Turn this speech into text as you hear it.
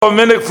A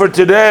minute for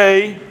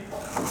today,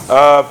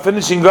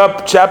 finishing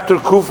up chapter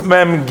Kuf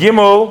Mem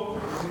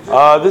Gimel.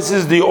 This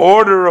is the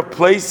order of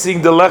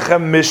placing the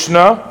Lechem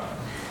Mishnah.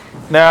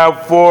 Now,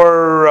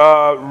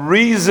 for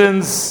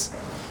reasons,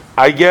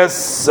 I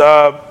guess,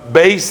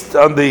 based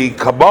on the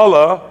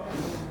Kabbalah,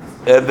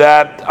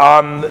 that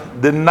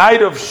on the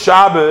night of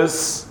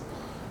Shabbos,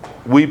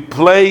 we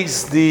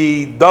place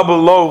the double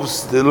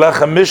loaves, the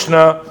Lechem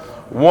Mishnah,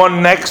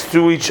 one next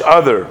to each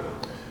other.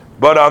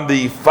 But on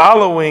the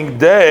following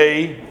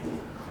day,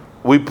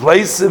 we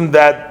place them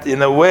that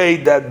in a way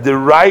that the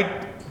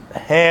right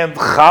hand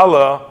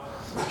challah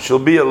shall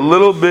be a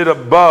little bit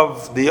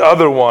above the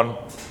other one,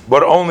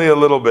 but only a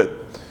little bit.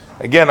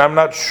 Again, I'm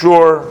not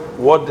sure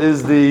what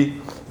is the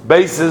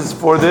basis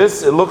for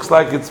this. It looks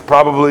like it's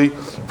probably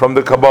from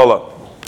the Kabbalah.